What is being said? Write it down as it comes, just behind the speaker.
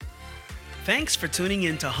Thanks for tuning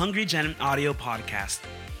in to Hungry Gen Audio Podcast.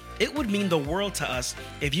 It would mean the world to us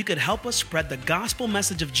if you could help us spread the gospel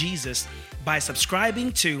message of Jesus by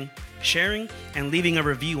subscribing to, sharing, and leaving a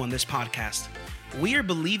review on this podcast. We are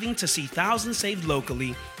believing to see thousands saved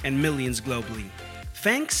locally and millions globally.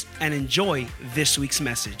 Thanks and enjoy this week's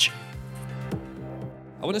message.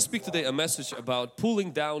 I want to speak today a message about pulling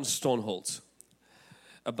down strongholds,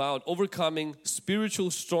 about overcoming spiritual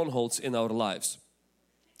strongholds in our lives.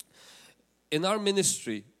 In our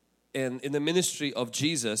ministry and in the ministry of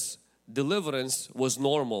Jesus, deliverance was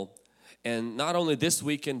normal. And not only this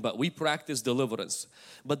weekend, but we practice deliverance.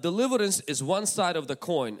 But deliverance is one side of the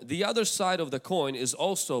coin. The other side of the coin is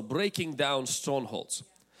also breaking down strongholds.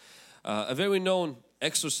 A very known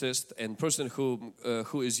exorcist and person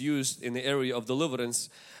who is used in the area of deliverance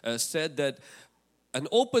said that an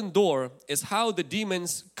open door is how the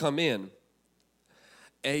demons come in.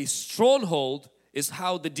 A stronghold is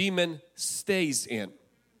how the demon stays in.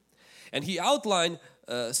 And he outlined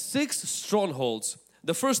 6 strongholds.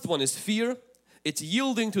 The first one is fear. It's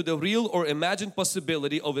yielding to the real or imagined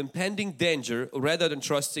possibility of impending danger rather than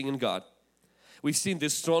trusting in God. We've seen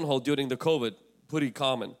this stronghold during the COVID, pretty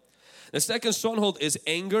common. The second stronghold is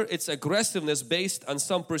anger. It's aggressiveness based on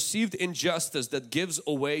some perceived injustice that gives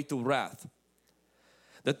way to wrath.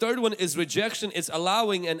 The third one is rejection. It's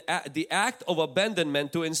allowing the act of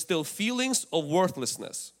abandonment to instill feelings of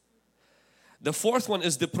worthlessness. The fourth one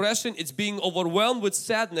is depression. It's being overwhelmed with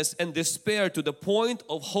sadness and despair to the point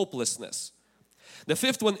of hopelessness. The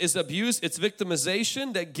fifth one is abuse. It's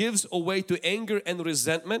victimization that gives way to anger and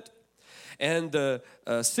resentment. And the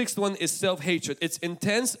sixth one is self-hatred. It's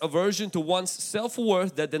intense aversion to one's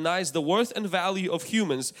self-worth that denies the worth and value of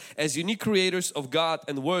humans as unique creators of God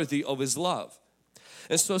and worthy of His love.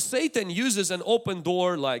 And so Satan uses an open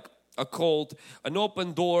door like a cult, an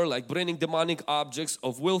open door like bringing demonic objects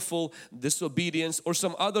of willful disobedience or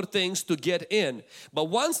some other things to get in. But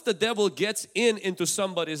once the devil gets into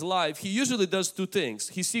somebody's life, he usually does 2 things.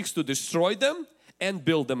 He seeks to destroy them and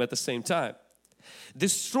build them at the same time.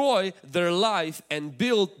 Destroy their life and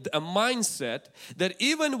build a mindset that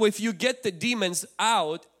even if you get the demons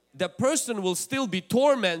out, the person will still be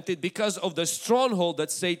tormented because of the stronghold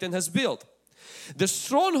that Satan has built. The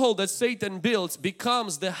stronghold that Satan builds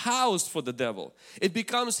becomes the house for the devil. It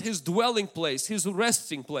becomes his dwelling place, his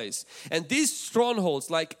resting place. And these strongholds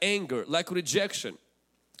like anger, like rejection,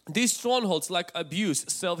 these strongholds like abuse,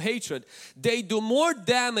 self-hatred, they do more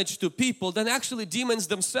damage to people than actually demons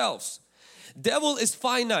themselves. Devil is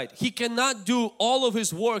finite. He cannot do all of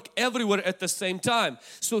his work everywhere at the same time.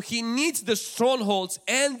 So he needs the strongholds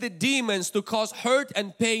and the demons to cause hurt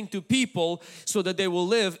and pain to people so that they will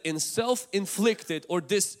live in self-inflicted or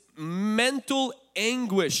this mental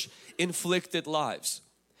anguish inflicted lives.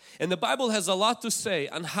 And the Bible has a lot to say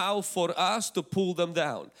on how for us to pull them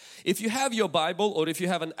down. If you have your Bible or if you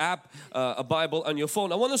have an app, a Bible on your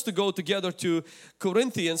phone, I want us to go together to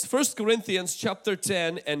Corinthians, 1 Corinthians chapter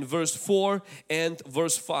 10 and verse 4 and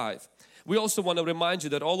verse 5. We also want to remind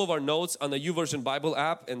you that all of our notes on the YouVersion Bible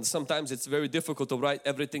app, and sometimes it's very difficult to write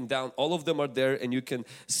everything down, all of them are there and you can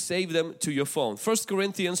save them to your phone. 1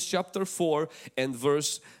 Corinthians chapter 4 and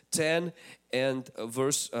verse 10 and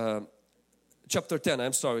chapter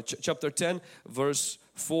 10 verse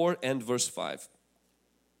 4 and verse 5.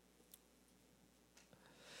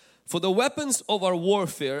 For the weapons of our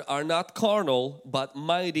warfare are not carnal but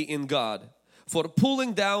mighty in God for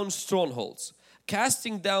pulling down strongholds,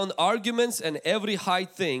 casting down arguments and every high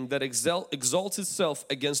thing that exalts itself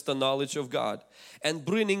against the knowledge of God, and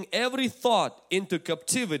bringing every thought into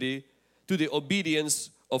captivity to the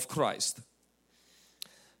obedience of Christ.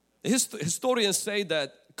 Historians say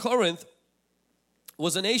that Corinth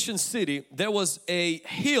was an ancient city. There was a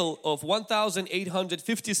hill of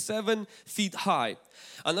 1,857 feet high.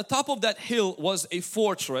 On the top of that hill was a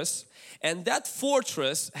fortress, and that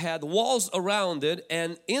fortress had walls around it,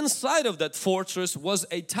 and inside of that fortress was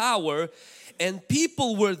a tower, and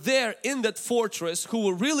people were there in that fortress who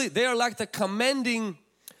were really there like the commanding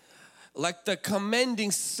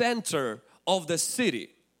center of the city.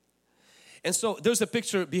 And so there's a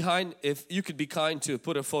picture behind, if you could be kind to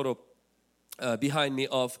put a photo behind me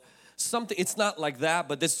of something. It's not like that,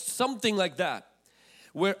 but there's something like that,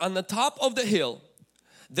 where on the top of the hill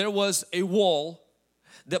there was a wall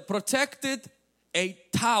that protected a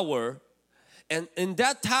tower, and in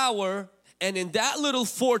that tower and in that little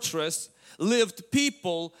fortress lived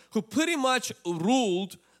people who pretty much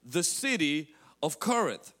ruled the city of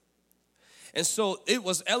Corinth. And so it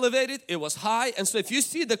was elevated, it was high. And so if you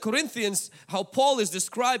see the Corinthians, how Paul is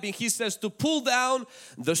describing, he says to pull down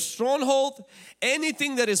the stronghold,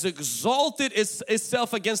 anything that is exalted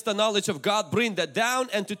itself against the knowledge of God, bring that down,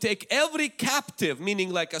 and to take every captive,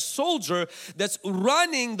 meaning like a soldier that's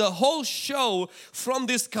running the whole show from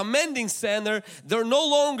this commanding center. They're no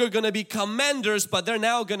longer going to be commanders, but they're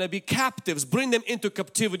now going to be captives. Bring them into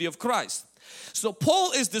captivity of Christ. So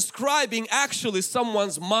Paul is describing actually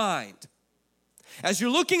someone's mind. As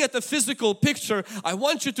you're looking at the physical picture, I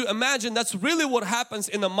want you to imagine that's really what happens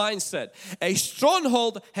in a mindset. A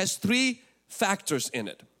stronghold has three factors in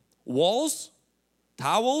it. Walls,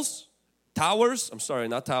 towers, I'm sorry,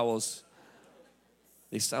 not towels.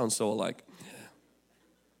 They sound so alike.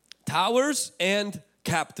 Towers and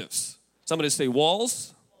captives. Somebody say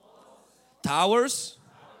walls, towers,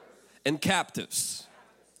 and captives.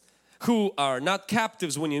 Who are not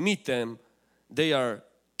captives when you meet them, they are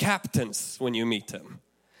captains when you meet them.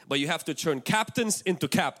 But you have to turn captains into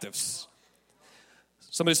captives.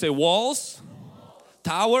 Somebody say walls,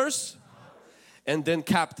 towers, and then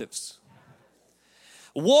captives.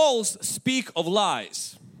 Walls speak of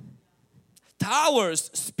lies. Towers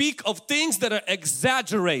speak of things that are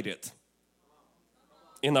exaggerated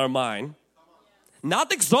in our mind,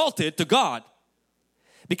 not exalted to God.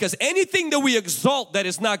 Because anything that we exalt that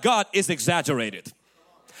is not God is exaggerated.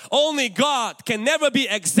 Only God can never be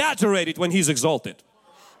exaggerated when He's exalted.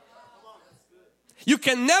 You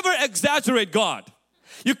can never exaggerate God.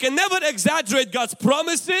 You can never exaggerate God's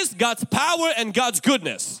promises, God's power, and God's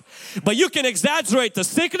goodness. But you can exaggerate the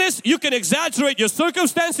sickness, you can exaggerate your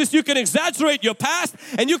circumstances, you can exaggerate your past,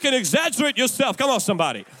 and you can exaggerate yourself. Come on,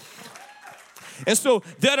 somebody. And so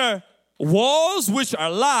there are walls which are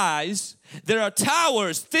lies. There are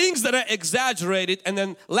towers, things that are exaggerated. And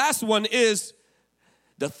then last one is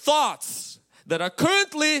the thoughts that are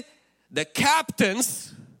currently the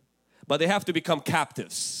captains, but they have to become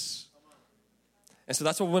captives. And so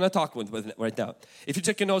that's what we're going to talk with right now. If you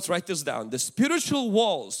take your notes, write this down. The spiritual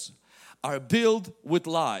walls are built with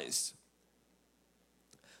lies.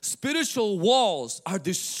 Spiritual walls are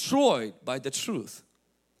destroyed by the truth.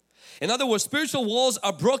 In other words, spiritual walls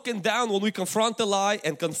are broken down when we confront the lie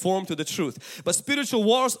and conform to the truth. But spiritual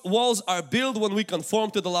walls are built when we conform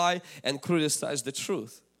to the lie and criticize the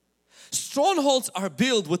truth. Strongholds are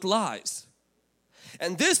built with lies.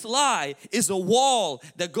 And this lie is a wall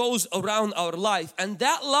that goes around our life. And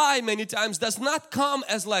that lie many times does not come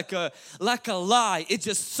as like a lie. It's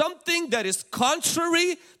just something that is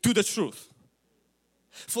contrary to the truth.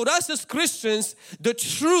 For us as Christians, the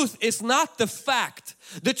truth is not the fact.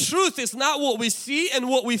 The truth is not what we see and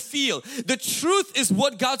what we feel. The truth is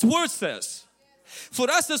what God's Word says.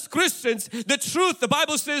 For us as Christians, the truth, the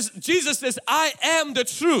Bible says, Jesus says, I am the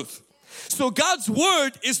truth. So God's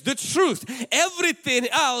Word is the truth. Everything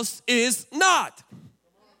else is not.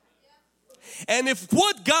 And if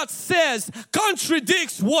what God says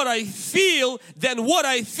contradicts what I feel, then what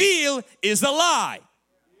I feel is a lie.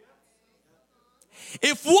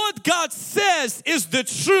 If what God says is the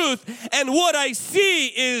truth and what I see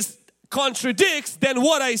is contradicts, then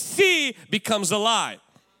what I see becomes a lie.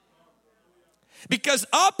 Because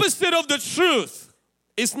opposite of the truth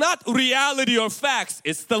is not reality or facts,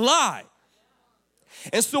 it's the lie.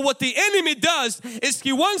 And so what the enemy does is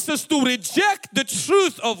he wants us to reject the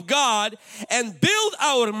truth of God and build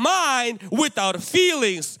our mind with our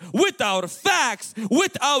feelings, with our facts,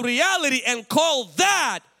 with our reality, and call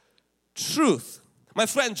that truth. My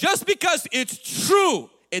friend, just because it's true,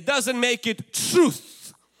 it doesn't make it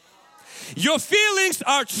truth. Your feelings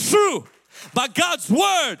are true, but God's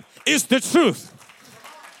Word is the truth.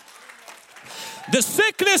 The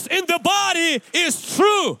sickness in the body is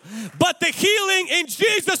true, but the healing in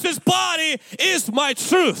Jesus' body is my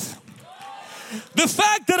truth. The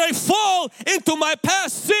fact that I fall into my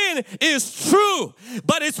past sin is true,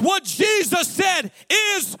 but it's what Jesus said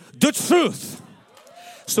is the truth.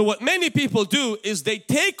 So what many people do is they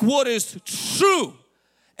take what is true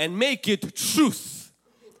and make it truth.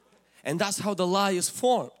 And that's how the lie is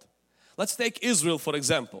formed. Let's take Israel for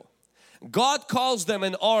example. God calls them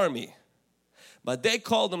an army, but they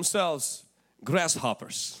call themselves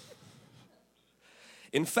grasshoppers.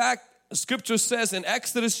 In fact, Scripture says in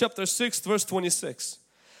Exodus chapter 6 verse 26,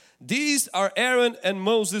 these are Aaron and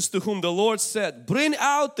Moses to whom the Lord said, bring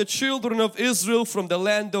out the children of Israel from the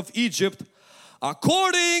land of Egypt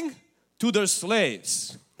according to their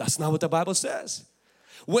slaves. That's not what the Bible says.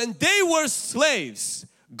 When they were slaves,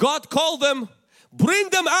 God called them, bring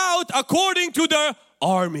them out according to their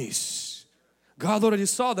armies. God already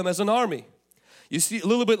saw them as an army. You see a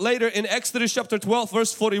little bit later in Exodus chapter 12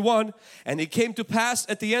 verse 41, and it came to pass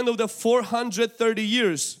at the end of the 430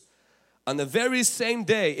 years, on the very same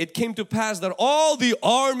day, it came to pass that all the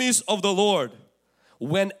armies of the Lord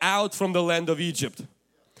went out from the land of Egypt.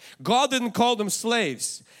 God didn't call them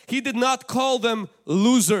slaves. He did not call them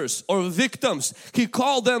losers or victims. He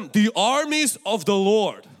called them the armies of the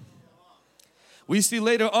Lord. We see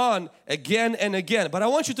later on again and again. But I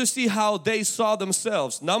want you to see how they saw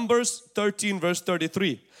themselves. Numbers 13 verse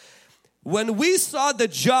 33. When we saw the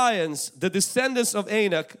giants, the descendants of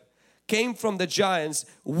Anak came from the giants,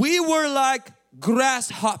 we were like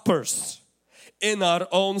grasshoppers in our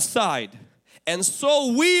own sight. And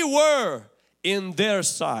so we were in their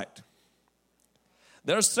sight.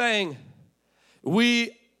 They're saying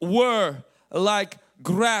we were like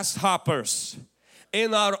grasshoppers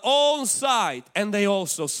in our own sight, and they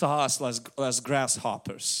also saw us as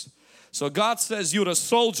grasshoppers. So God says you're a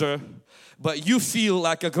soldier, but you feel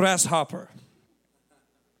like a grasshopper.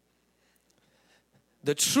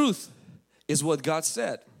 The truth is what God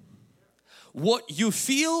said. What you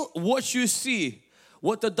feel, what you see,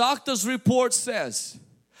 what the doctor's report says,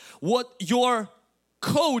 what your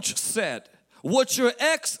coach said, what your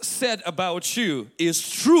ex said about you is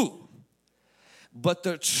true. But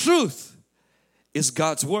the truth is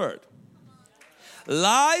God's word.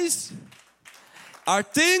 Lies are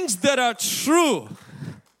things that are true.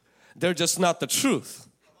 They're just not the truth.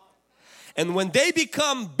 And when they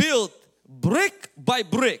become built brick by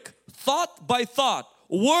brick, thought by thought,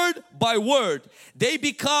 word by word, they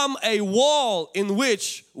become a wall in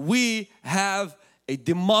which we have a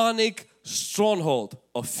demonic stronghold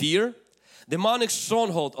of fear, demonic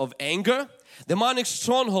stronghold of anger, demonic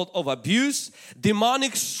stronghold of abuse,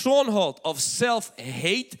 demonic stronghold of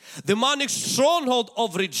self-hate, demonic stronghold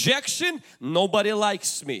of rejection. Nobody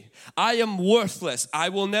likes me. I am worthless. I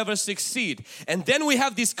will never succeed. And then we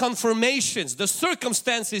have these confirmations. The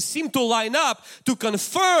circumstances seem to line up to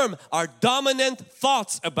confirm our dominant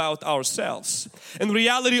thoughts about ourselves. In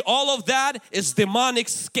reality, all of that is demonic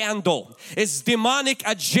scandal. It's demonic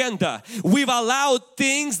agenda. We've allowed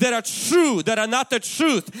things that are true, that are not the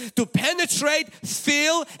truth, to penetrate,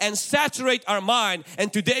 fill and saturate our mind,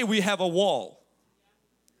 and today we have a wall,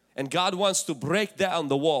 and God wants to break down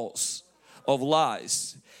the walls of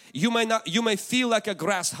lies. You may feel like a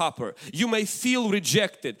grasshopper. You may feel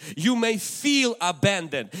rejected. You may feel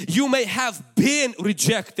abandoned. You may have been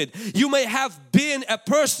rejected. You may have been a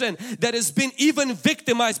person that has been even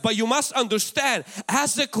victimized, but you must understand,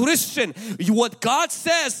 as a Christian, what God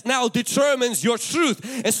says now determines your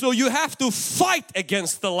truth. And so you have to fight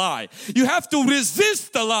against the lie. You have to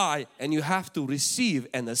resist the lie, and you have to receive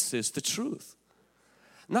and assist the truth.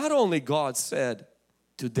 Not only God said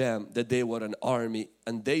to them that they were an army,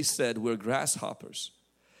 and they said we're grasshoppers,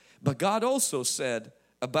 but God also said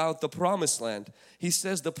about the promised land, He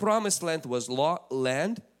says the promised land was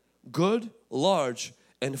land, good, large,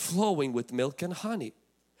 and flowing with milk and honey.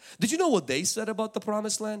 Did you know what they said about the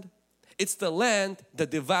promised land? It's the land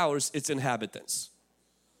that devours its inhabitants.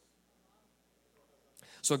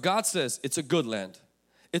 So God says it's a good land,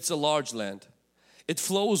 it's a large land, it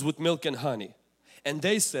flows with milk and honey. And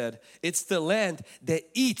they said, it's the land that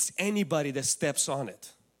eats anybody that steps on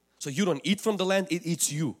it. So you don't eat from the land, it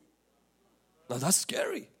eats you. Now that's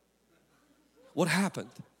scary. What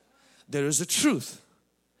happened? There is a truth,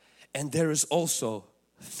 and there is also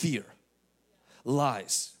fear,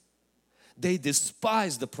 lies. They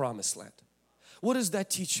despise the promised land. What does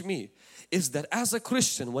that teach me? Is that as a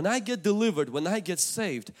Christian, when I get delivered, when I get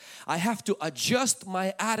saved, I have to adjust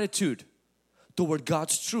my attitude toward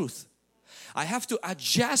God's truth. I have to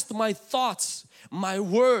adjust my thoughts, my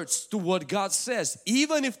words to what God says,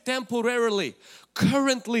 even if temporarily,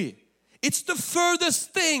 currently, it's the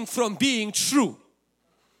furthest thing from being true.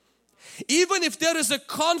 Even if there is a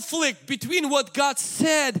conflict between what God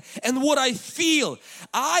said and what I feel,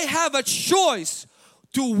 I have a choice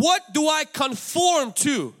to what do I conform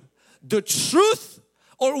to, the truth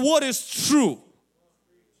or what is true.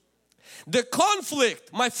 The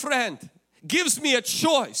conflict, my friend, gives me a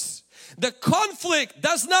choice. The conflict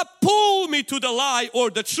does not pull me to the lie or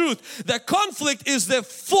the truth. The conflict is the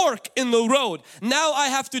fork in the road. Now I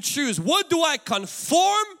have to choose. What do I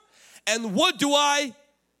conform and what do I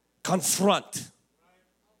confront?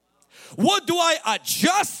 What do I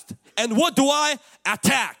adjust and what do I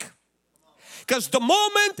attack? Because the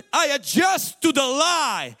moment I adjust to the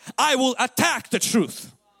lie, I will attack the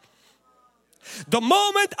truth. The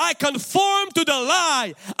moment I conform to the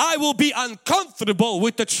lie, I will be uncomfortable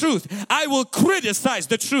with the truth. I will criticize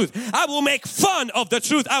the truth. I will make fun of the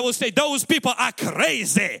truth. I will say those people are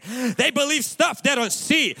crazy. They believe stuff they don't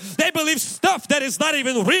see. They believe stuff that is not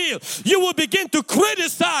even real. You will begin to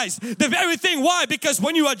criticize the very thing. Why? Because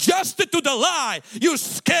when you adjusted to the lie, you're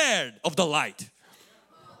scared of the light.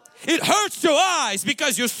 It hurts your eyes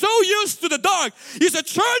because you're so used to the dark. You said,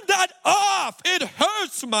 turn that off. It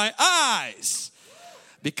hurts my eyes.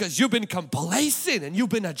 Because you've been complacent and you've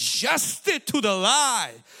been adjusted to the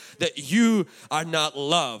lie that you are not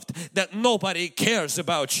loved, that nobody cares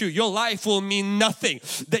about you, your life will mean nothing,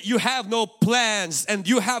 that you have no plans and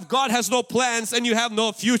God has no plans and you have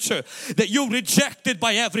no future, that you're rejected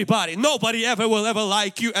by everybody. Nobody ever will ever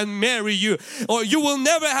like you and marry you, or you will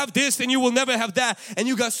never have this and you will never have that, and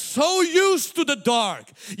you got so used to the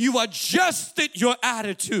dark, you adjusted your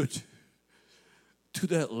attitude to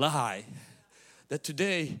that lie, that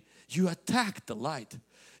today you attack the light,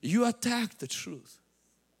 you attack the truth.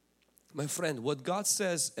 My friend, what God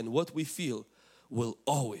says and what we feel will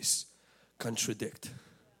always contradict,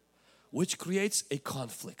 which creates a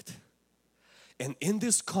conflict. And in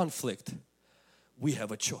this conflict, we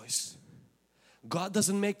have a choice. God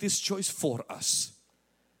doesn't make this choice for us.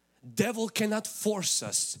 Devil cannot force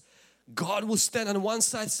us. God will stand on one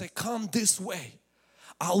side and say, come this way.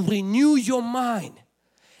 I'll renew your mind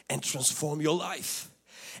and transform your life.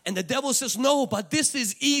 And the devil says, no, but this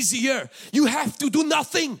is easier. You have to do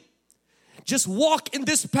nothing. Just walk in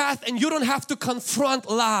this path and you don't have to confront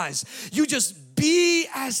lies. You just be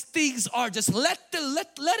as things are. Just let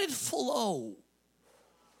it flow.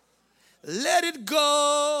 Let it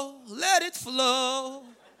go. Let it flow.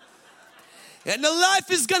 And the life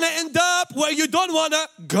is going to end up where you don't want to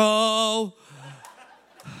go.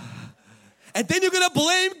 And then you're going to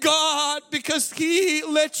blame God because He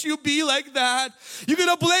let you be like that. You're going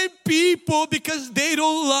to blame people because they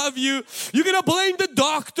don't love you. You're going to blame the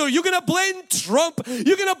doctor. You're going to blame Trump.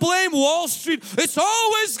 You're going to blame Wall Street. It's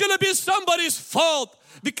always going to be somebody's fault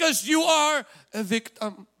because you are a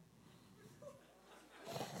victim.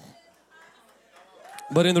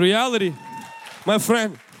 But in reality, my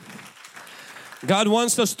friend, God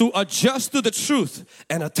wants us to adjust to the truth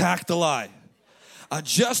and attack the lie.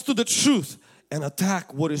 Adjust to the truth and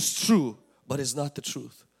attack what is true but is not the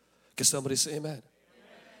truth. Can somebody say amen? Amen.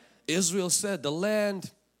 Israel said the land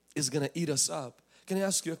is going to eat us up. Can I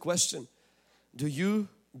ask you a question? Do you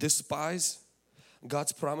despise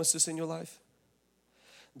God's promises in your life?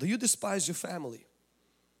 Do you despise your family?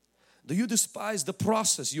 Do you despise the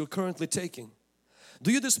process you're currently taking?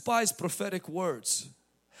 Do you despise prophetic words?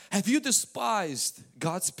 Have you despised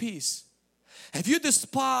God's peace? Have you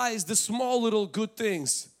despised the small little good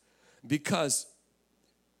things because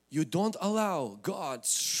you don't allow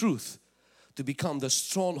God's truth to become the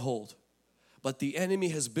stronghold, but the enemy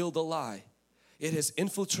has built a lie. It has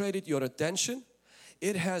infiltrated your attention,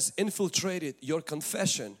 it has infiltrated your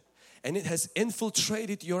confession, and it has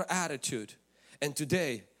infiltrated your attitude. And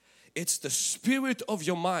today it's the spirit of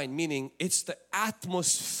your mind, meaning it's the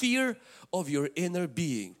atmosphere of your inner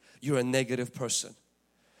being. You're a negative person.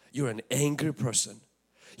 You're an angry person.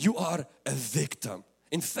 You are a victim.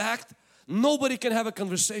 In fact, nobody can have a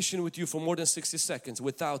conversation with you for more than 60 seconds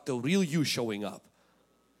without the real you showing up.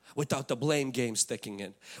 Without the blame game sticking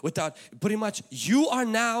in. Without, pretty much, you are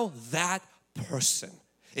now that person.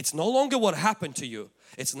 It's no longer what happened to you.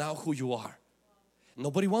 It's now who you are.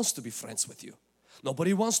 Nobody wants to be friends with you.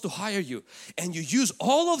 Nobody wants to hire you. And you use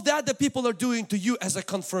all of that people are doing to you as a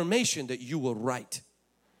confirmation that you were right.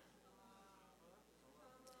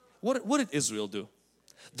 What did Israel do?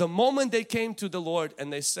 The moment they came to the Lord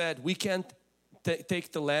and they said, we can't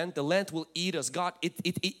take the land will eat us. God, it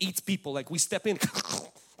eats people. Like we step in,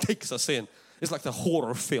 takes us in. It's like the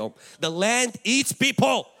horror film. The land eats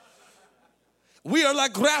people. We are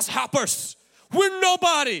like grasshoppers. We're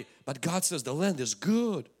nobody. But God says the land is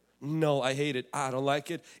good. No, I hate it. I don't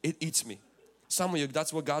like it. It eats me. Some of you,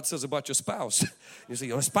 that's what God says about your spouse. You say,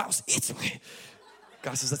 your spouse eats me.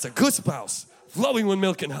 God says, that's a good spouse. Flowing with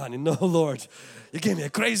milk and honey. No, Lord, you gave me a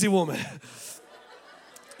crazy woman.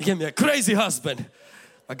 You gave me a crazy husband.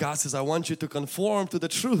 But God says, I want you to conform to the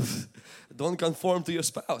truth. Don't conform to your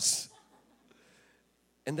spouse.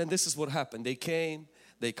 And then this is what happened. They came,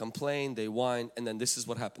 they complained, they whined, and then this is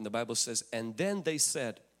what happened. The Bible says, and then they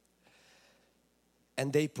said,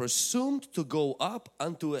 and they presumed to go up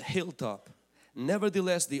unto a hilltop.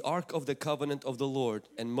 Nevertheless, the ark of the covenant of the Lord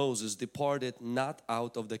and Moses departed not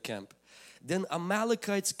out of the camp. Then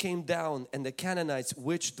Amalekites came down and the Canaanites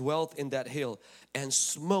which dwelt in that hill and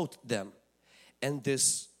smote them and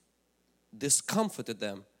discomfited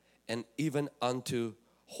them and even unto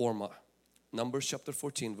Hormah. Numbers chapter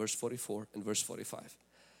 14 verse 44 and verse 45.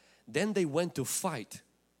 Then they went to fight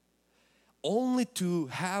only to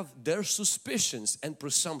have their suspicions and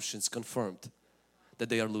presumptions confirmed that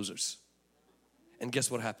they are losers. And guess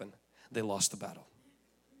what happened? They lost the battle.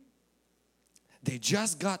 They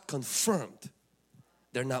just got confirmed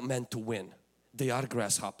they're not meant to win. They are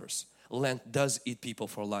grasshoppers. Land does eat people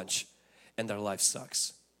for lunch and their life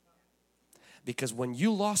sucks. Because when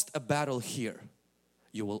you lost a battle here,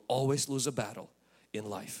 you will always lose a battle in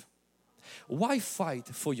life. Why fight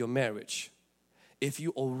for your marriage if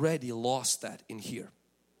you already lost that in here?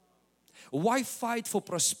 Why fight for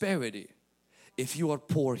prosperity if you are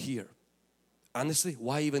poor here? Honestly,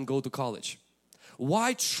 why even go to college?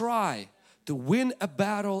 Why try to win a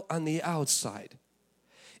battle on the outside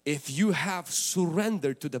if you have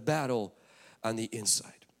surrendered to the battle on the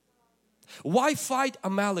inside? Why fight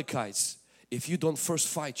Amalekites if you don't first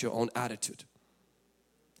fight your own attitude?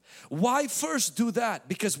 Why first do that?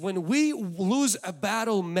 Because when we lose a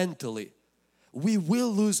battle mentally, we will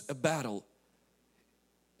lose a battle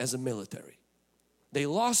as a military. They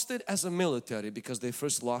lost it as a military because they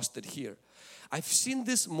first lost it here. I've seen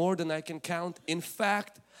this more than I can count. In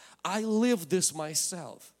fact, I lived this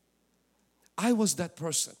myself. I was that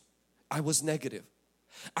person. I was negative.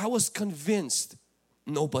 I was convinced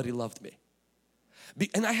nobody loved me.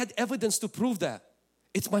 And I had evidence to prove that.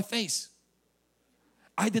 It's my face.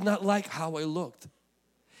 I did not like how I looked.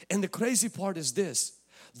 And the crazy part is this.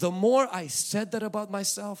 The more I said that about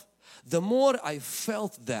myself, the more I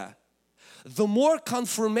felt that, the more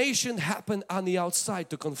confirmation happened on the outside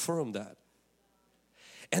to confirm that.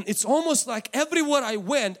 And it's almost like everywhere I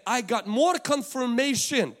went, I got more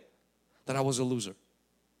confirmation that I was a loser.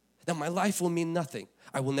 That my life will mean nothing.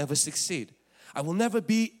 I will never succeed. I will never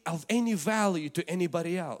be of any value to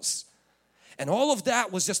anybody else. And all of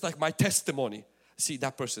that was just like my testimony. See,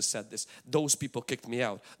 that person said this. Those people kicked me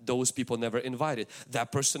out. Those people never invited.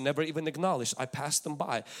 That person never even acknowledged. I passed them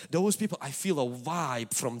by. Those people, I feel a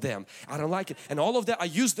vibe from them. I don't like it. And all of that, I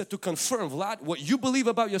use that to confirm, Vlad, what you believe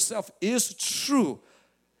about yourself is true.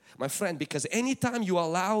 My friend, because anytime you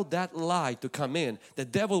allow that lie to come in, the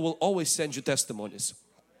devil will always send you testimonies.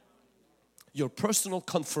 Your personal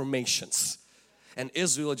confirmations. And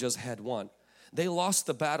Israel just had one. They lost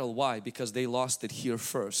the battle. Why? Because they lost it here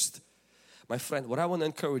first. My friend, what I want to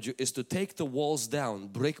encourage you is to take the walls down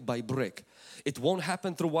brick by brick. It won't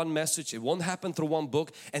happen through one message. It won't happen through one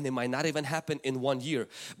book. And it might not even happen in 1 year.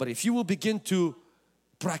 But if you will begin to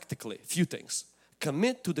practically, a few things.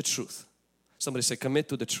 Commit to the truth. Somebody say commit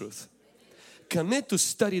to the truth. Commit to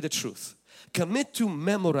study the truth. Commit to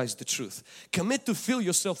memorize the truth. Commit to fill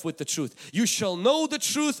yourself with the truth. You shall know the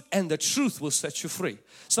truth and the truth will set you free.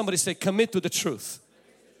 Somebody say commit to the truth.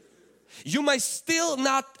 You might still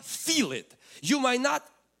not feel it. You might not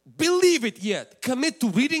believe it yet. Commit to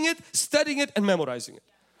reading it, studying it and memorizing it.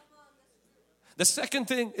 The second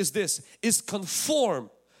thing is this, is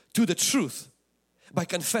conform to the truth by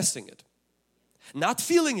confessing it. Not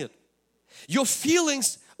feeling it. Your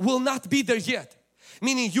feelings will not be there yet.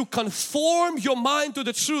 Meaning you conform your mind to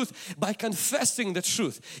the truth by confessing the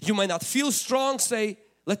truth. You might not feel strong, say,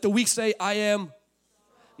 let the weak say, I am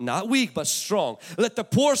not weak but strong. Let the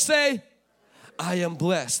poor say, I am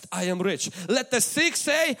blessed, I am rich. Let the sick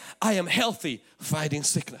say, I am healthy, fighting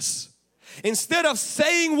sickness. Instead of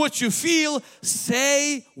saying what you feel,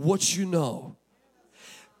 say what you know.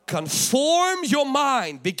 Conform your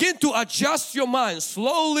mind. Begin to adjust your mind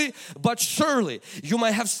slowly but surely. You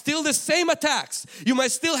might have still the same attacks. You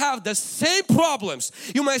might still have the same problems.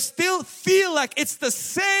 You might still feel like it's the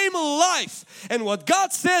same life. And what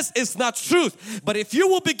God says is not truth. But if you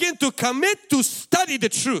will begin to commit to study the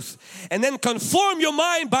truth and then conform your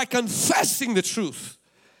mind by confessing the truth.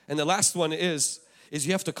 And the last one is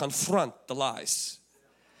you have to confront the lies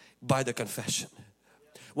by the confession.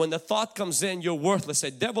 When the thought comes in, you're worthless. Say,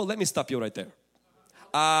 devil, let me stop you right there.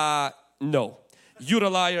 No. You're a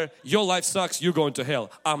liar. Your life sucks. You're going to hell.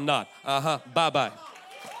 I'm not. Bye-bye.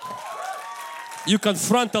 You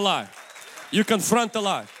confront the lie. You confront the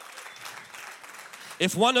lie.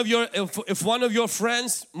 If one of your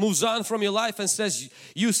friends moves on from your life and says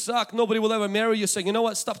you suck, nobody will ever marry you, say, you know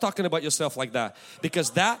what, stop talking about yourself like that, because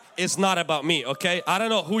that is not about me, okay? I don't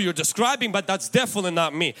know who you're describing, but that's definitely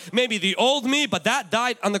not me. Maybe the old me, but that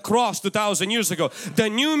died on the cross 2,000 years ago. The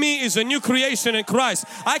new me is a new creation in Christ.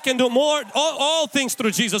 I can do more, all things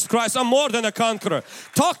through Jesus Christ. I'm more than a conqueror.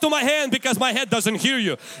 Talk to my hand because my head doesn't hear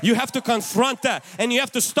you. You have to confront that, and you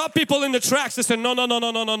have to stop people in the tracks and say, no.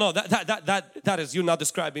 That is you not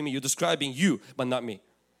describing me. You're describing you, but not me.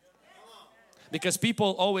 Because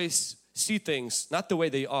people always see things not the way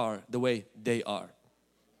they are, the way they are.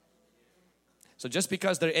 So just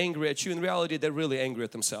because they're angry at you, in reality they're really angry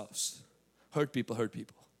at themselves. Hurt people hurt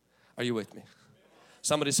people. Are you with me?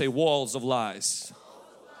 Somebody say walls of lies.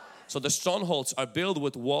 So the strongholds are built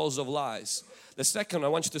with walls of lies. The second, I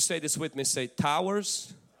want you to say this with me, say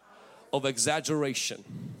towers of exaggeration.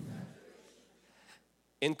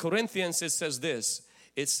 In Corinthians it says this,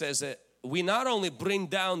 it says we not only bring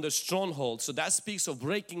down the stronghold, so that speaks of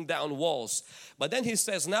breaking down walls, but then he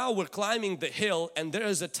says now we're climbing the hill and there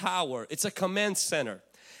is a tower. It's a command center.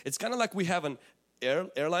 It's kind of like we have an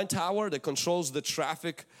airline tower that controls the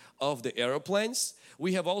traffic of the airplanes.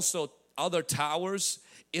 We have also other towers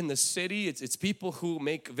in the city. It's people who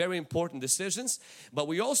make very important decisions, but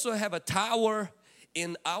we also have a tower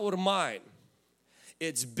in our mind.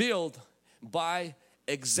 It's built by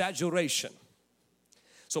exaggeration.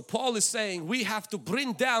 So Paul is saying we have to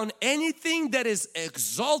bring down anything that is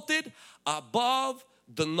exalted above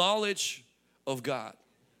the knowledge of God.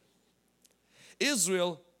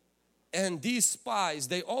 Israel and these spies,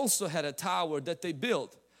 they also had a tower that they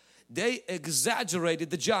built. They exaggerated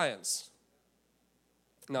the giants.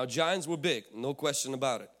 Now giants were big, no question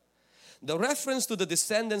about it. The reference to the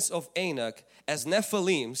descendants of Anak as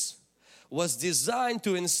Nephilims was designed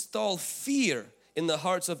to install fear in the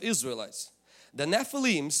hearts of Israelites. The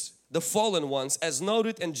Nephilims, the fallen ones, as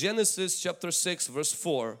noted in Genesis chapter 6 verse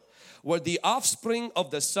 4, were the offspring of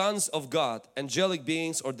the sons of God, angelic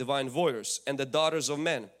beings or divine voyeurs, and the daughters of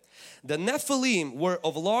men. The Nephilim were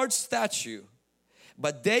of large stature,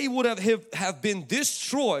 but they would have been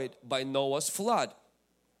destroyed by Noah's flood.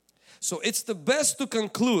 So it's the best to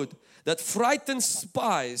conclude that frightened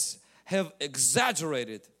spies have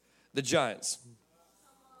exaggerated the giants.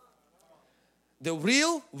 The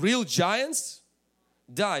real giants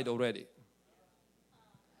died already.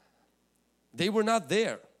 They were not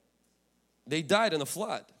there. They died in a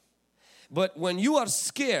flood. But when you are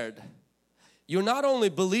scared, you're not only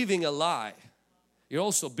believing a lie, you're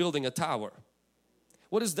also building a tower.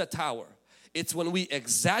 What is that tower? It's when we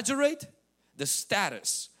exaggerate the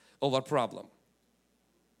status of our problem.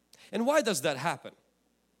 And why does that happen?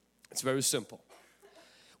 It's very simple.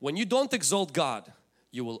 When you don't exalt God,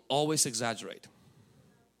 you will always exaggerate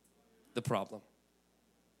the problem.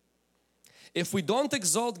 If we don't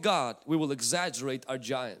exalt God, we will exaggerate our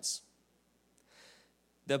giants.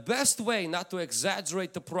 The best way not to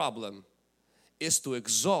exaggerate the problem is to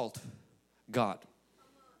exalt God.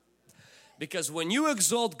 Because when you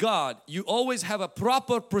exalt God, you always have a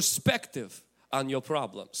proper perspective on your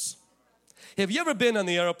problems. Have you ever been on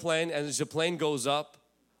the airplane and as the plane goes up,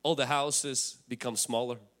 all the houses become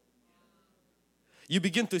smaller? You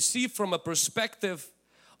begin to see from a perspective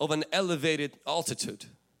of an elevated altitude.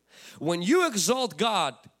 When you exalt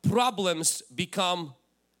God, problems become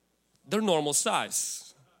their normal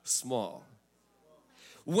size, small.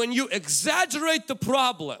 When you exaggerate the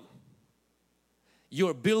problem,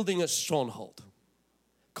 you're building a stronghold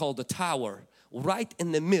called the tower right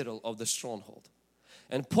in the middle of the stronghold.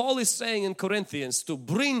 And Paul is saying in Corinthians to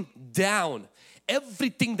bring down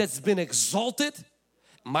everything that's been exalted,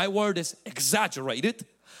 my word is exaggerated,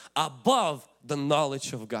 above the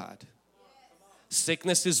knowledge of God.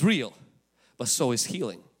 Sickness is real, but so is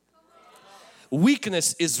healing.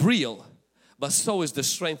 Weakness is real, but so is the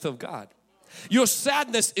strength of God. Your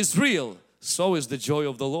sadness is real, so is the joy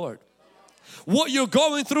of the Lord. What you're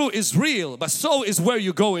going through is real, but so is where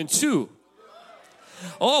you're going to.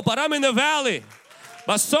 Oh, but I'm in the valley,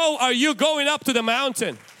 but so are you going up to the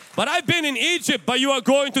mountain. But I've been in Egypt, but you are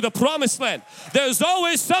going to the promised land. There's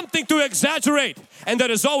always something to exaggerate, and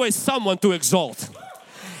there is always someone to exalt.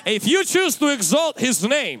 If you choose to exalt His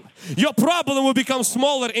name, your problem will become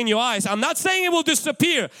smaller in your eyes. I'm not saying it will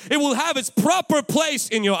disappear. It will have its proper place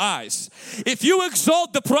in your eyes. If you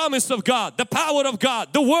exalt the promise of God, the power of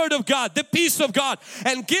God, the word of God, the peace of God,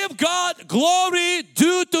 and give God glory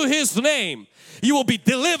due to His name, you will be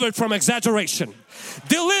delivered from exaggeration.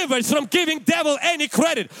 Delivered from giving devil any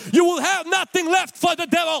credit. You will have nothing left for the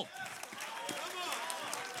devil.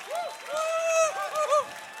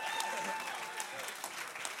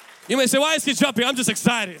 You may say, why is he jumping? I'm just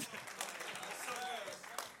excited.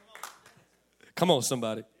 Come on,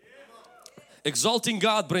 somebody. Exalting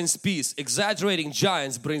God brings peace. Exaggerating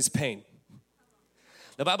giants brings pain.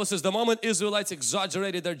 The Bible says the moment Israelites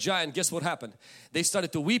exaggerated their giant, guess what happened? They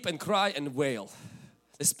started to weep and cry and wail.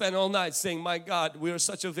 They spent all night saying, my God, we are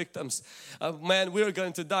such a victims. Man, we are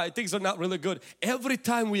going to die. Things are not really good. Every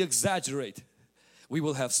time we exaggerate, we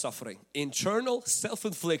will have suffering. Internal,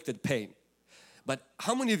 self-inflicted pain. But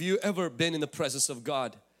how many of you ever been in the presence of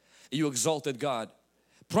God? You exalted God.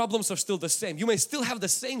 problems are still the same. You may still have the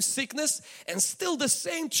same sickness and still the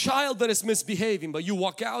same child that is misbehaving, but you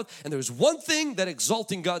walk out and there's one thing that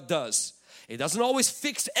exalting God does. It doesn't always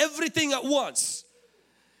fix everything at once,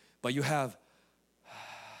 but you have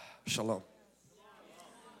shalom.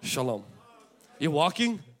 Shalom. You're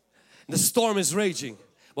walking, the storm is raging,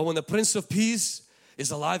 but when the Prince of Peace is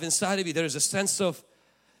alive inside of you, there is a sense of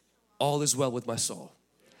all is well with my soul.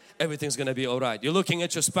 Everything's gonna be all right. You're looking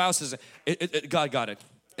at your spouse, God got it.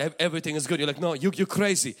 Everything is good. You're like, no, you're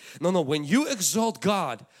crazy. No, when you exalt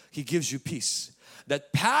God, He gives you peace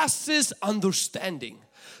that passes understanding,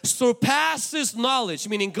 surpasses knowledge.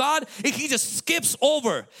 Meaning God, He just skips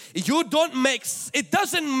over. It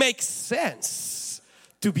doesn't make sense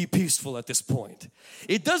to be peaceful at this point.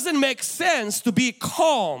 It doesn't make sense to be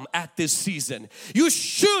calm at this season. You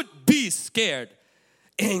should be scared,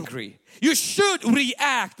 angry. You should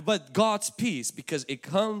react, but God's peace, because it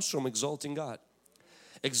comes from exalting God.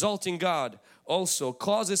 Exalting God also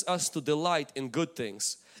causes us to delight in good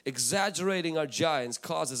things. Exaggerating our giants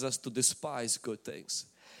causes us to despise good things.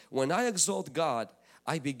 When I exalt God,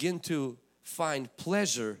 I begin to find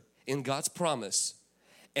pleasure in God's promise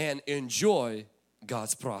and enjoy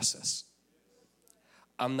God's process.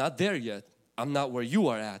 I'm not there yet. I'm not where you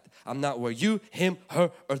are at. I'm not where you, him,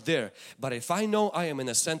 her are there. But if I know I am in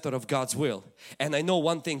the center of God's will, and I know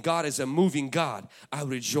one thing, God is a moving God, I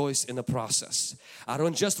rejoice in the process. I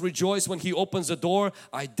don't just rejoice when He opens the door,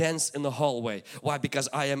 I dance in the hallway. Why? Because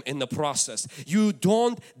I am in the process. You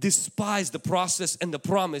don't despise the process and the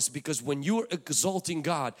promise, because when you're exalting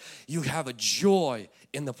God, you have a joy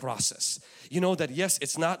in the process. You know that yes,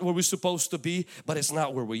 it's not where we're supposed to be, but it's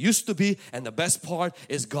not where we used to be, and the best part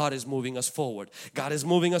is God is moving us forward. God is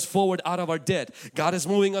moving us forward out of our debt. God is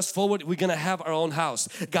moving us forward. We're gonna have our own house.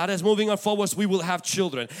 God is moving us forward. We will have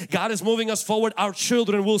children. God is moving us forward. Our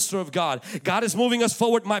children will serve God. God is moving us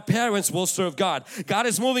forward. My parents will serve God. God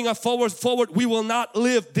is moving us forward. We will not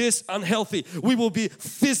live this unhealthy. We will be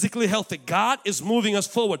physically healthy. God is moving us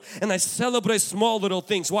forward, and I celebrate small little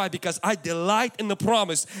things. Why? Because I delight in the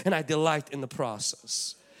promise and I delight in the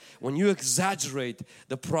process. When you exaggerate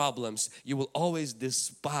the problems, you will always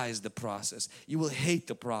despise the process. You will hate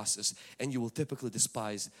the process, and you will typically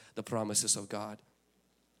despise the promises of God.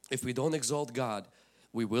 If we don't exalt God,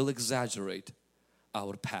 we will exaggerate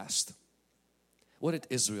our past. What did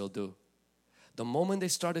Israel do? The moment they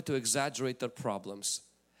started to exaggerate their problems,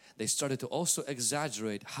 they started to also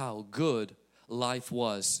exaggerate how good life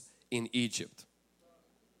was in Egypt.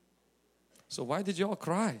 So why did you all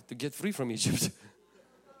cry to get free from Egypt?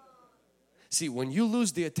 See, when you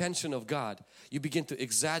lose the attention of God, you begin to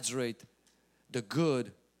exaggerate the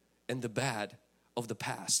good and the bad of the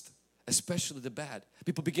past, especially the bad.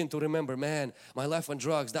 People begin to remember, man, my life on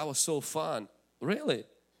drugs, that was so fun. Really?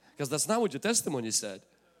 Because that's not what your testimony said.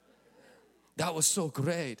 That was so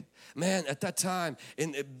great. Man, at that time,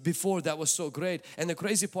 before that was so great. And the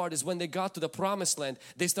crazy part is when they got to the promised land,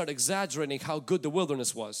 they started exaggerating how good the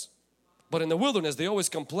wilderness was. But in the wilderness, they always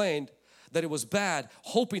complained that it was bad,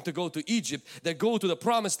 hoping to go to Egypt. They go to the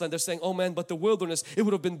promised land, they're saying, oh man, but the wilderness, it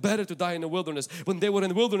would have been better to die in the wilderness. When they were in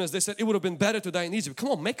the wilderness, they said it would have been better to die in Egypt.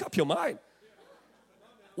 Come on, make up your mind.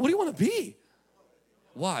 What do you want to be?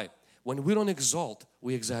 Why? When we don't exalt,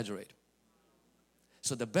 we exaggerate.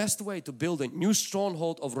 So the best way to build a new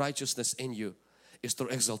stronghold of righteousness in you is through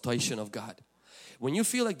exaltation of God. When you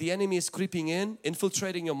feel like the enemy is creeping in,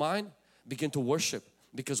 infiltrating your mind, begin to worship,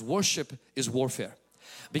 because worship is warfare.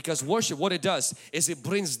 Because worship, what it does is it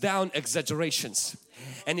brings down exaggerations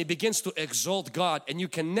and it begins to exalt God, and you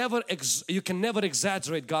can never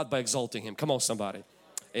exaggerate God by exalting Him. Come on, somebody.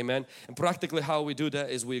 Amen. And practically how we do that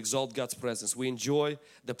is we exalt God's presence. We enjoy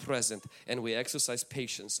the present and we exercise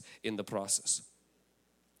patience in the process.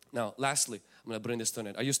 Now lastly, I'm going to bring this to an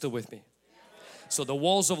end. Are you still with me? So the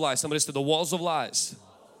walls of lies. Somebody say the walls of lies.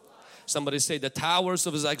 Somebody say the towers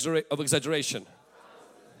of exaggeration.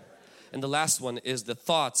 And the last one is the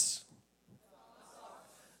thoughts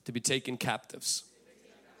to be taken captives.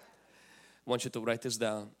 I want you to write this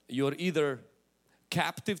down. You're either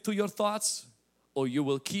captive to your thoughts or you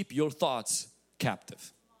will keep your thoughts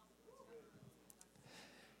captive.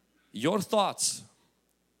 Your thoughts,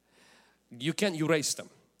 you can't erase them.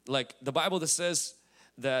 Like the Bible that says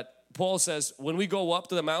that Paul says when we go up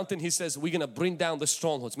to the mountain, he says we're going to bring down the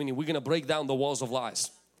strongholds, meaning we're going to break down the walls of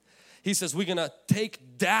lies. He says we're going to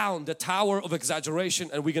take down the tower of exaggeration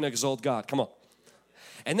and we're going to exalt God. Come on.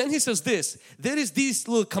 And then he says this, there is these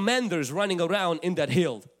little commanders running around in that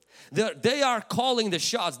hill. They are calling the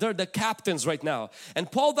shots. They're the captains right now.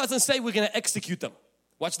 And Paul doesn't say we're going to execute them.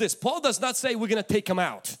 Watch this. Paul does not say we're going to take them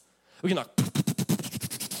out. We're going to.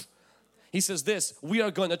 He says this, we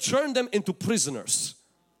are going to turn them into prisoners.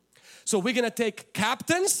 So we're going to take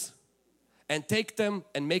captains and take them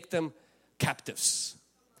and make them captives.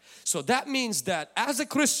 So that means that as a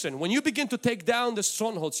Christian, when you begin to take down the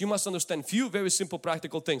strongholds, you must understand few very simple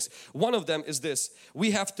practical things. One of them is this: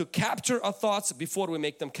 we have to capture our thoughts before we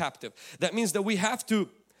make them captive. That means that we have to,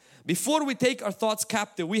 before we take our thoughts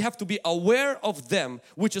captive, we have to be aware of them,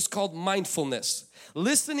 which is called mindfulness.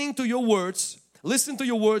 Listening to your words, listen to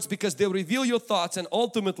your words because they reveal your thoughts and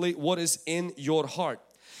ultimately what is in your heart.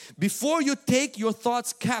 Before you take your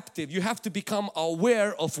thoughts captive, you have to become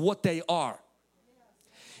aware of what they are.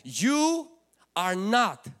 You are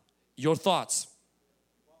not your thoughts,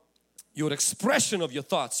 your expression of your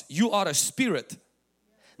thoughts. You are a spirit,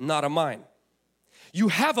 not a mind. You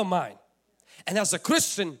have a mind, and as a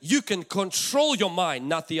Christian you can control your mind,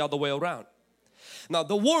 not the other way around. Now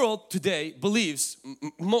the world today believes,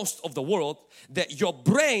 most of the world, that your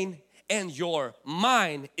brain and your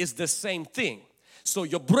mind is the same thing. So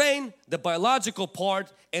your brain, the biological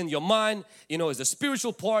part, and your mind, is the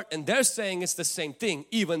spiritual part, and they're saying it's the same thing,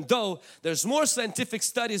 even though there's more scientific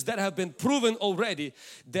studies that have been proven already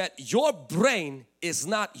that your brain is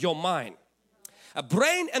not your mind. A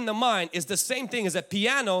brain and the mind is the same thing as a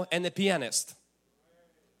piano and a pianist.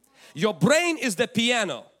 Your brain is the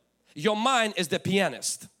piano, your mind is the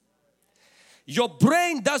pianist. Your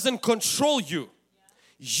brain doesn't control you,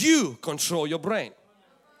 you control your brain.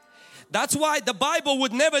 That's why the Bible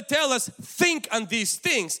would never tell us think on these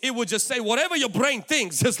things. It would just say whatever your brain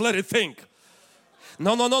thinks, just let it think.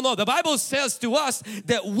 No. The Bible says to us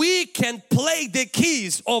that we can play the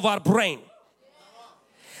keys of our brain.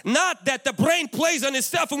 Not that the brain plays on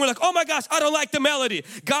itself and we're like, oh my gosh, I don't like the melody.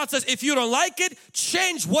 God says if you don't like it,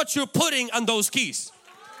 change what you're putting on those keys.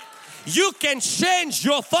 You can change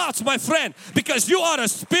your thoughts, my friend, because you are a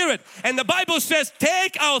spirit. And the Bible says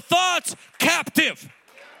take our thoughts captive.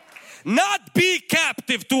 Not be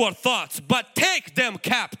captive to our thoughts, but take them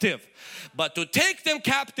captive. But to take them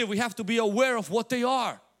captive, we have to be aware of what they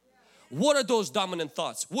are. What are those dominant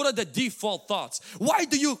thoughts? What are the default thoughts? Why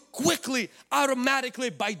do you quickly, automatically,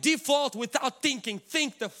 by default, without thinking,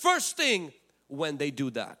 think the first thing when they do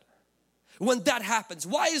that? When that happens,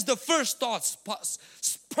 why is the first thought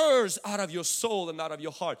spurs out of your soul and out of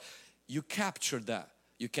your heart? You capture that.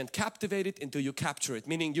 You can captivate it until you capture it,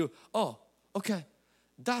 meaning okay.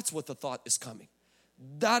 That's what the thought is coming.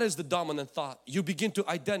 That is the dominant thought. You begin to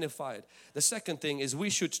identify it. The second thing is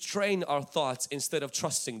we should train our thoughts instead of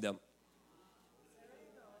trusting them.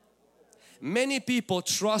 Many people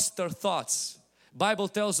trust their thoughts. Bible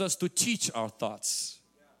tells us to teach our thoughts.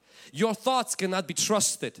 Your thoughts cannot be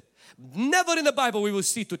trusted. Never in the Bible we will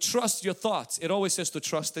see to trust your thoughts. It always says to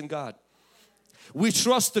trust in God. We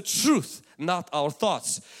trust the truth, not our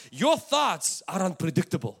thoughts. Your thoughts are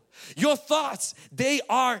unpredictable. Your thoughts, they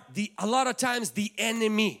are a lot of times the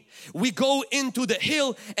enemy. We go into the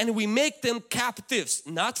hill and we make them captives,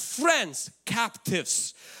 not friends,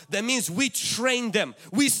 captives. That means we train them,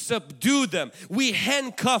 we subdue them, we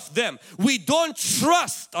handcuff them. We don't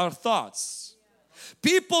trust our thoughts.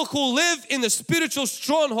 People who live in the spiritual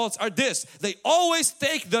strongholds are this: they always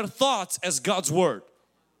take their thoughts as God's word.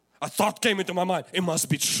 A thought came into my mind, it must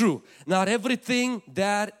be true. Not everything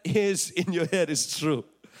that is in your head is true.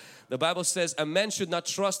 The Bible says a man should not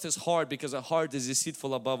trust his heart because a heart is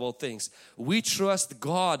deceitful above all things. We trust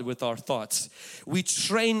God with our thoughts. We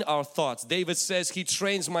train our thoughts. David says he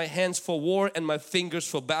trains my hands for war and my fingers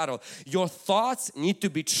for battle. Your thoughts need to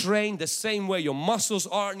be trained the same way your muscles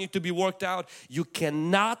need to be worked out. You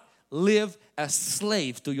cannot live as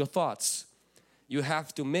slave to your thoughts. You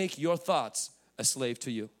have to make your thoughts a slave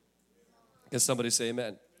to you. Can somebody say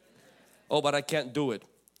amen? Oh, but I can't do it.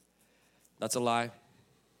 That's a lie.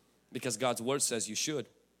 Because God's word says you should.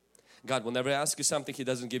 God will never ask you something He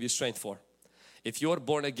doesn't give you strength for. If you're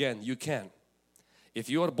born again, you can. If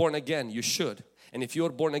you're born again, you should. And if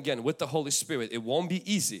you're born again with the Holy Spirit, it won't be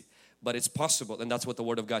easy, but it's possible. And that's what the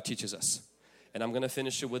Word of God teaches us. And I'm going to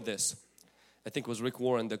finish it with this. I think it was Rick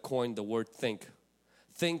Warren that coined the word think.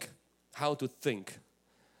 Think how to think.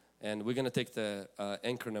 And we're going to take the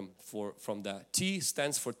acronym from that. T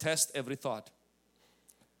stands for test every thought.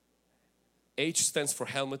 H stands for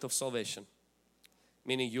helmet of salvation,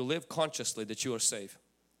 meaning you live consciously that you are saved.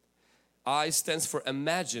 I stands for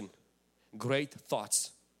imagine great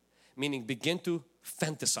thoughts, meaning begin to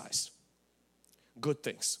fantasize good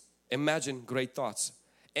things. Imagine great thoughts.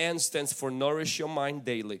 N stands for nourish your mind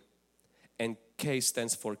daily. And K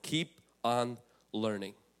stands for keep on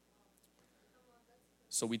learning.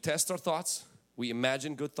 So we test our thoughts, we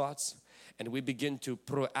imagine good thoughts, and we begin to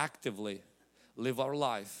proactively live our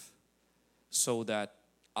life so that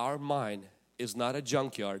our mind is not a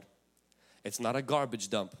junkyard. It's not a garbage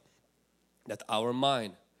dump. That our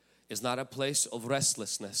mind is not a place of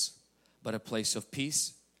restlessness, but a place of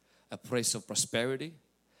peace, a place of prosperity.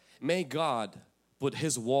 May God put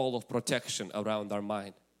His wall of protection around our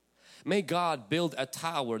mind. May God build a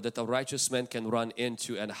tower that a righteous man can run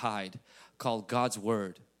into and hide, called God's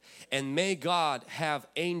Word. And may God have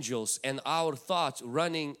angels and our thoughts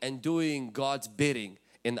running and doing God's bidding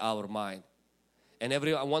in our mind. And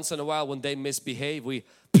every once in a while when they misbehave, we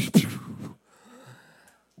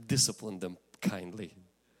discipline them kindly,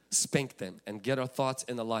 spank them, and get our thoughts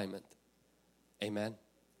in alignment. Amen.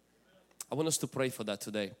 I want us to pray for that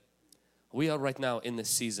today. We are right now in this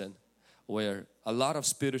season where a lot of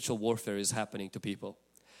spiritual warfare is happening to people.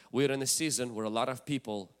 We're in a season where a lot of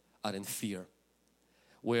people are in fear.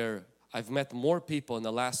 Where I've met more people in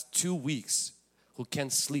the last 2 weeks who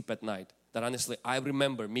can't sleep at night than honestly I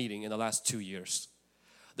remember meeting in the last 2 years.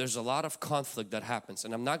 There's a lot of conflict that happens,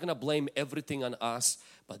 and I'm not going to blame everything on us,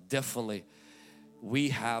 but definitely we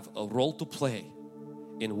have a role to play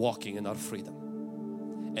in walking in our freedom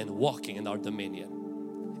and walking in our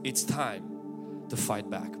dominion. It's time to fight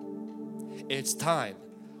back. It's time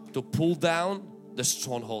to pull down the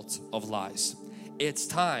strongholds of lies. It's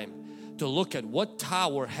time to look at what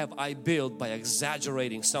tower have I built by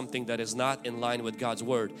exaggerating something that is not in line with God's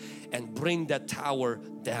Word and bring that tower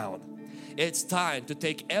down. It's time to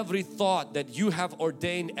take every thought that you have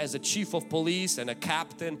ordained as a chief of police and a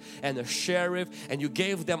captain and a sheriff, and you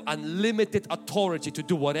gave them unlimited authority to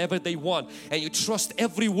do whatever they want, and you trust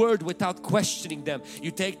every word without questioning them.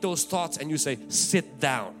 You take those thoughts and you say, sit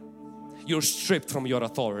down. You're stripped from your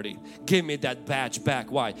authority. Give me that badge back.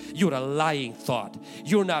 Why? You're a lying thought.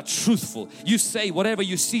 You're not truthful. You say whatever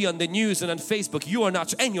you see on the news and on Facebook. You are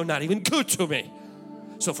not, and you're not even good to me.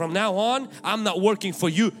 So from now on, I'm not working for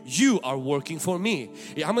you. You are working for me.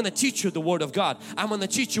 I'm going to teach you the Word of God. I'm going to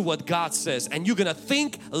teach you what God says. And you're going to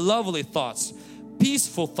think lovely thoughts,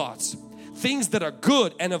 peaceful thoughts, things that are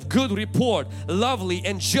good and of good report, lovely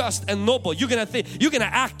and just and noble. You're going to think, you're going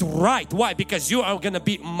to act right. Why? Because you are going to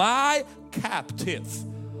be my captive.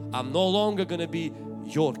 I'm no longer going to be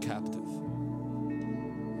your captive.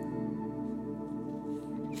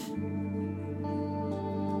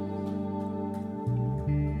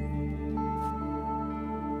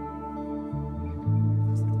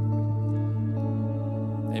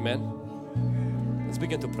 Amen. Let's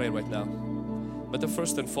begin to pray right now. But the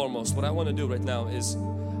first and foremost, what I want to do right now is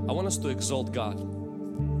I want us to exalt God.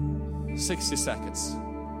 60 seconds,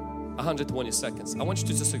 120 seconds. I want you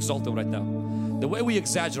to just exalt Him right now. The way we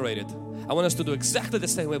exaggerated, I want us to do exactly the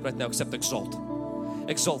same way right now, except exalt.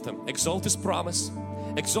 Exalt Him. Exalt His promise.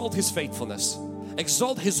 Exalt His faithfulness.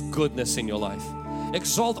 Exalt His goodness in your life.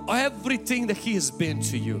 Exalt everything that He has been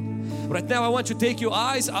to you. Right now I want you to take your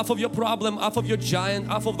eyes off of your problem, off of your giant,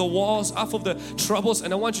 off of the walls, off of the troubles,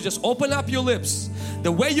 and I want you to just open up your lips.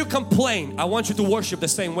 The way you complain, I want you to worship the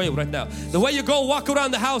same way right now. The way you go walk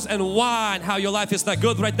around the house and whine how your life is not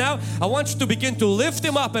good right now, I want you to begin to lift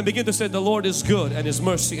Him up and begin to say, the Lord is good and His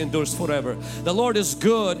mercy endures forever. The Lord is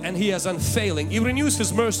good and He is unfailing. He renews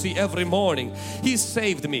His mercy every morning. He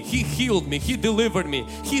saved me. He healed me. He delivered me.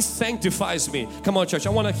 He sanctifies me. Come on, church, I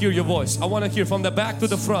want to hear your voice. I want to hear from the back to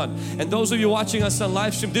the front. And those of you watching us on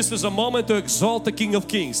live stream, this is a moment to exalt the King of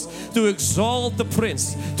Kings, to exalt the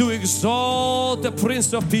Prince, to exalt the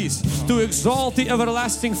Prince of Peace, to exalt the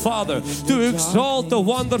everlasting Father, to exalt the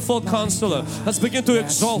wonderful Counselor. Let's begin to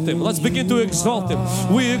exalt Him. Let's begin to exalt Him.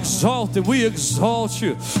 We exalt Him. We exalt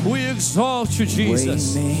You. We exalt You,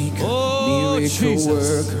 Jesus. Oh,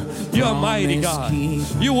 Jesus. You are mighty God.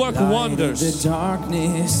 You work wonders. The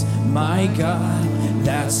darkness, my God,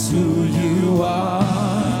 that's who You are.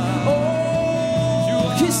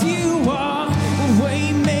 Oh, 'cause You are a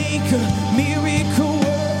way maker, miracle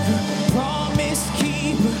worker, promise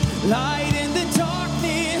keeper, light in the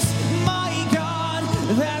darkness, my God,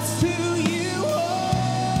 that's who You are.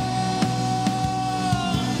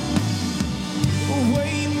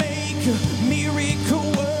 Way maker, miracle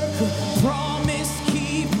worker, promise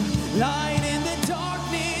keeper, light in the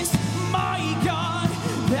darkness, my God,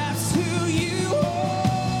 that's who You are.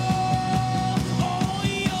 Oh,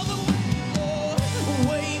 You're the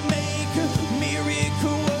way maker,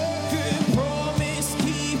 miracle worker, promise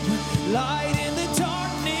keeper, light in the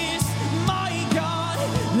darkness, my God,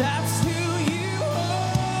 that's who You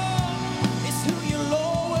are. It's who You'll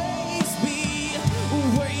always be.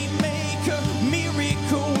 Way maker,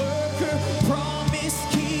 miracle worker, promise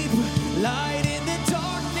keeper, light in the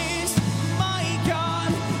darkness, my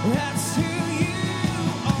God, that's who You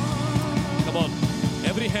are. Come on,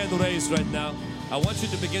 every hand raised right now. I want you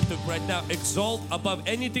to begin to right now exalt above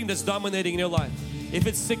anything that's dominating in your life. If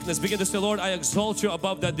it's sickness, begin to say, Lord, I exalt you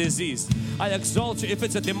above that disease. I exalt you. If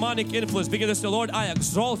it's a demonic influence, begin to say, Lord, I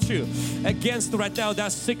exalt you against right now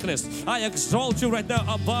that sickness. I exalt you right now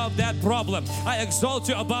above that problem. I exalt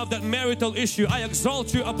you above that marital issue. I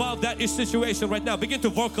exalt you above that situation right now. Begin to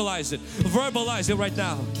vocalize it, verbalize it right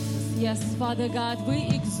now. Yes, Father God, we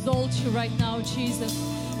exalt you right now, Jesus.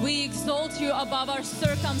 We exalt you above our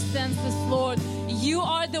circumstances, Lord. You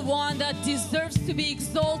are the one that deserves to be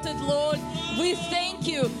exalted, Lord. We thank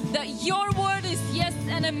you that your word is yes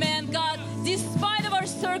and amen, God. Despite of our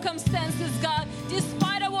circumstances, God,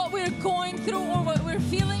 despite of what we're going through or what we're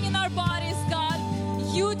feeling in our bodies, God,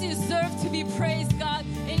 you deserve to be praised, God.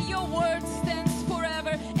 And your word stands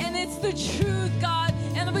forever. And it's the truth, God.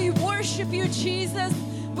 And we worship you, Jesus.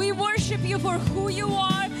 We worship you for who you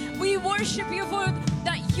are. We worship you for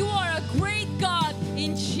that you are a great God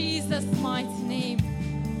in Jesus' mighty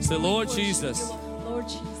name. Say, Lord Jesus, Lord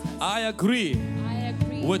Jesus, I agree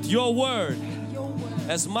with your word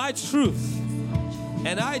as my truth,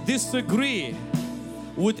 and I disagree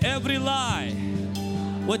with every lie,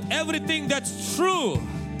 with everything that's true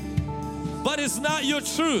but it's not your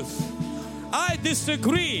truth. I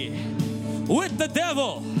disagree with the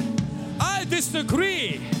devil. I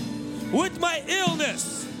disagree with my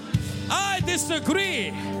illness. I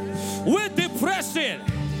disagree with depression.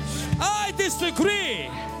 I disagree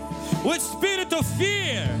with spirit of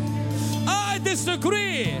fear. I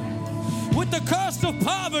disagree with the curse of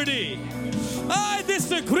poverty. I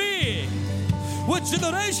disagree with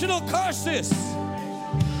generational curses.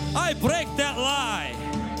 I break that lie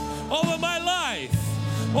over my life,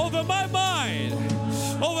 over my mind,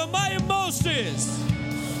 over my emotions.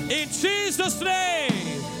 In Jesus'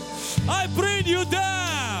 name, I bring you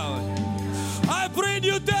down. I bring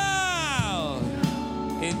you down.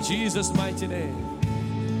 In Jesus' mighty name.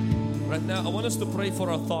 Right now, I want us to pray for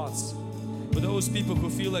our thoughts. For those people who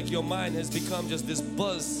feel like your mind has become just this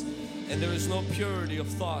buzz and there is no purity of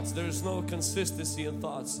thoughts, there is no consistency in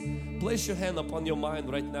thoughts. Place your hand upon your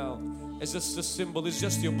mind right now. It's just a symbol, it's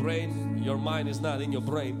just your brain. Your mind is not in your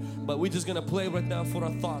brain. But we're just gonna play right now for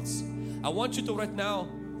our thoughts. I want you to right now,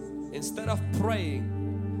 instead of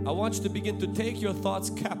praying, I want you to begin to take your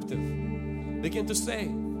thoughts captive. Begin to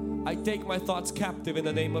say, I take my thoughts captive in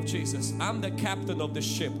the name of Jesus. I'm the captain of the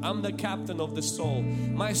ship. I'm the captain of the soul.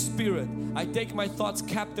 My spirit, I take my thoughts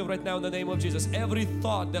captive right now in the name of Jesus. Every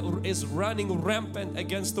thought that is running rampant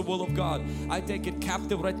against the will of God, I take it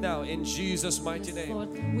captive right now in Jesus' mighty name.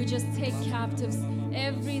 Lord, we just take captives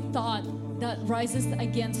every thought that rises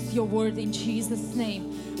against your word in Jesus'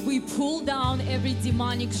 name. We pull down every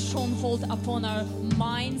demonic stronghold upon our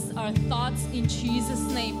minds, our thoughts in Jesus'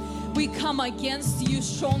 name. We come against you,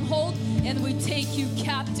 stronghold, and we take you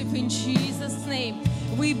captive in Jesus' name.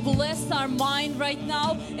 We bless our mind right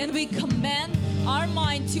now, and we command our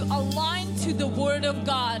mind to align to the Word of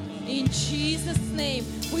God. In Jesus' name,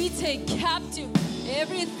 we take captive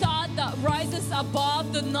every thought that rises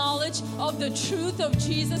above the knowledge of the truth of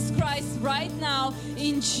Jesus Christ right now,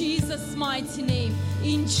 in Jesus' mighty name.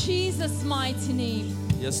 In Jesus' mighty name.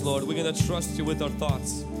 Yes, Lord, we're going to trust you with our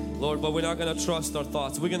thoughts. Lord, but we're not going to trust our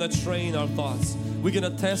thoughts. We're going to train our thoughts. We're going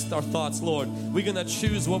to test our thoughts, Lord. We're going to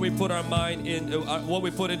choose what we put our mind in, what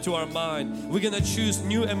we put into our mind. We're going to choose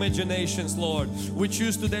new imaginations, Lord. We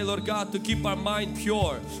choose today, Lord God, to keep our mind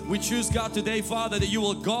pure. We choose, God, today, Father, that you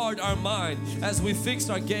will guard our mind as we fix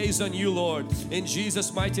our gaze on you, Lord. In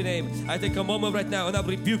Jesus' mighty name, I take a moment right now and I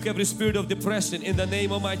rebuke every spirit of depression in the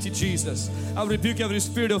name of mighty Jesus. I rebuke every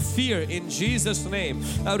spirit of fear in Jesus' name.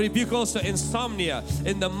 I rebuke also insomnia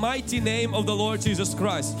in the mighty name of the Lord Jesus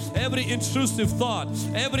Christ. Every intrusive thought,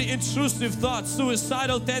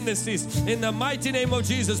 suicidal tendencies, in the mighty name of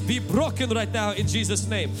Jesus, be broken right now in Jesus'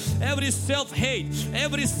 name. Every self-hate,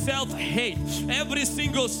 every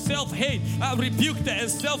single self-hate, I rebuke that,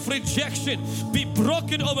 and self-rejection be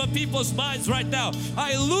broken over people's minds right now.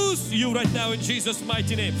 I loose you right now in Jesus'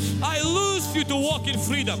 mighty name. I loose you to walk in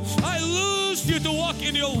freedom. I loose you to walk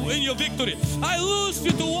in your victory. I loose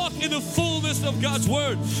you to walk in the fullness of God's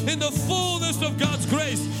word, in the fullness of God's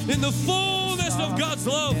grace, in the fullness of God's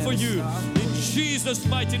love for you. In Jesus'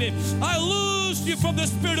 mighty name, I loose you from the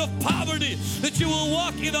spirit of poverty, that you will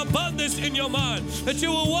walk in abundance in your mind, that you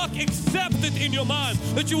will walk accepted in your mind,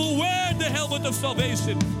 that you will wear the helmet of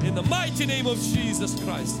salvation in the mighty name of Jesus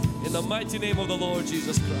Christ, in the mighty name of the Lord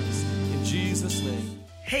Jesus Christ, in Jesus' name.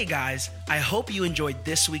 Hey guys, I hope you enjoyed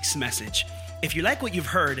this week's message. If you like what you've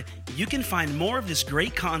heard, you can find more of this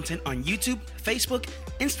great content on YouTube, Facebook,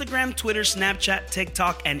 Instagram, Twitter, Snapchat,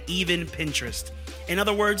 TikTok, and even Pinterest. In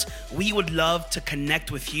other words, we would love to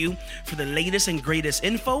connect with you for the latest and greatest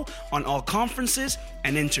info on all conferences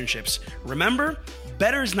and internships. Remember,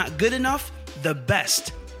 better is not good enough. The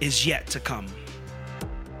best is yet to come.